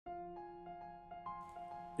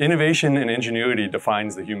Innovation and ingenuity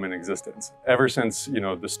defines the human existence. Ever since,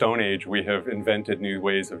 the Stone Age, we have invented new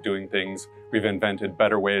ways of doing things. We've invented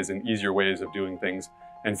better ways and easier ways of doing things.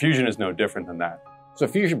 And fusion is no different than that. So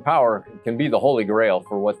fusion power can be the holy grail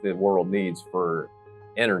for what the world needs for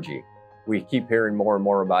energy. We keep hearing more and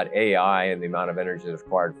more about AI and the amount of energy that's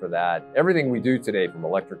required for that. Everything we do today, from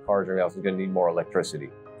electric cars and everything else, is going to need more electricity.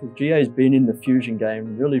 GA's been in the fusion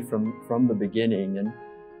game really from the beginning.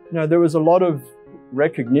 And there was a lot of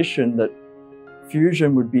recognition that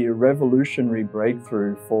fusion would be a revolutionary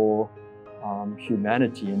breakthrough for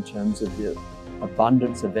humanity in terms of the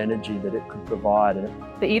abundance of energy that it could provide.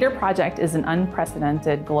 The ITER project is an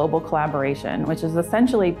unprecedented global collaboration, which is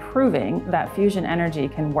essentially proving that fusion energy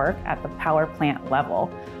can work at the power plant level.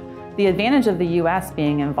 The advantage of the US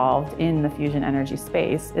being involved in the fusion energy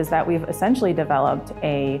space is that we've essentially developed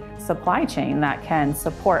a supply chain that can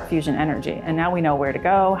support fusion energy. And now we know where to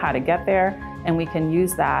go, how to get there, and we can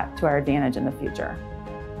use that to our advantage in the future.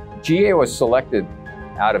 GA was selected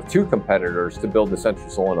out of 2 competitors to build the central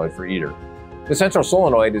solenoid for ITER. The central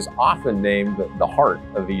solenoid is often named the heart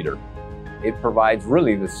of ITER. It provides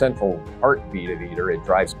really the central heartbeat of ITER. It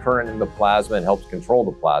drives current in the plasma and helps control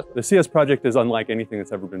the plasma. The CS project is unlike anything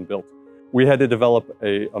that's ever been built. We had to develop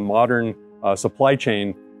a modern supply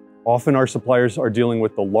chain. Often our suppliers are dealing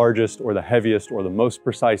with the largest or the heaviest or the most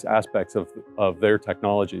precise aspects of their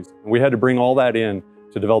technologies. And we had to bring all that in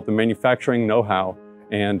to develop the manufacturing know-how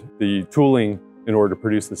and the tooling in order to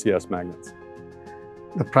produce the CS magnets.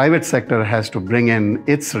 The private sector has to bring in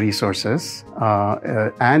its resources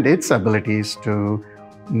and its abilities to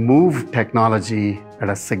move technology at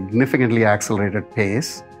a significantly accelerated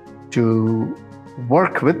pace, to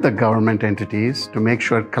work with the government entities to make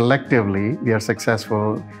sure collectively we are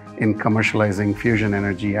successful in commercializing fusion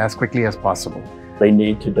energy as quickly as possible. They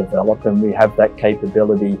need to develop, and we have that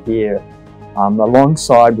capability here,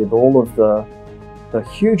 alongside with all of the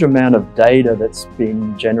huge amount of data that's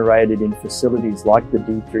being generated in facilities like the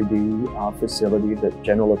D3D facility that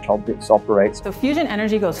General Atomics operates. So fusion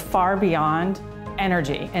energy goes far beyond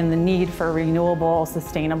energy and the need for renewable,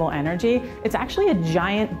 sustainable energy. It's actually a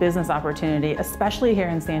giant business opportunity, especially here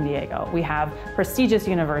in San Diego. We have prestigious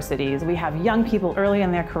universities, we have young people early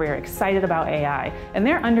in their career excited about AI, and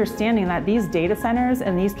they're understanding that these data centers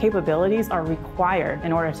and these capabilities are required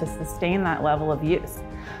in order to sustain that level of use.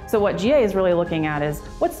 So what GA is really looking at is,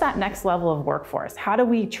 what's that next level of workforce? How do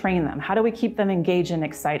we train them? How do we keep them engaged and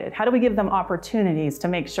excited? How do we give them opportunities to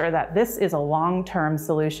make sure that this is a long-term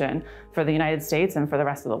solution for the United States and for the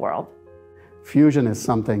rest of the world? Fusion is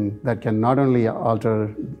something that can not only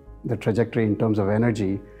alter the trajectory in terms of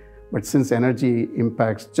energy, but since energy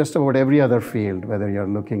impacts just about every other field, whether you're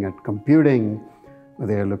looking at computing,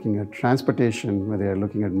 whether you're looking at transportation, whether you're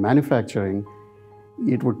looking at manufacturing,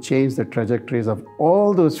 it would change the trajectories of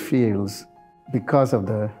all those fields because of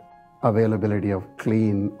the availability of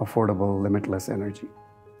clean, affordable, limitless energy.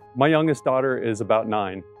 My youngest daughter is about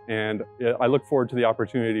 9, and I look forward to the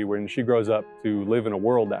opportunity when she grows up to live in a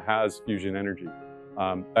world that has fusion energy.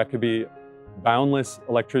 That could be boundless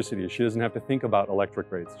electricity. She doesn't have to think about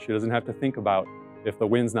electric rates. She doesn't have to think about if the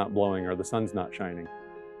wind's not blowing or the sun's not shining.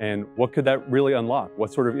 And what could that really unlock?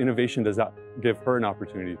 What sort of innovation does that give her an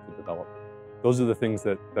opportunity to develop? Those are the things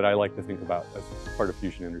that I like to think about as part of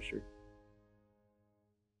fusion industry.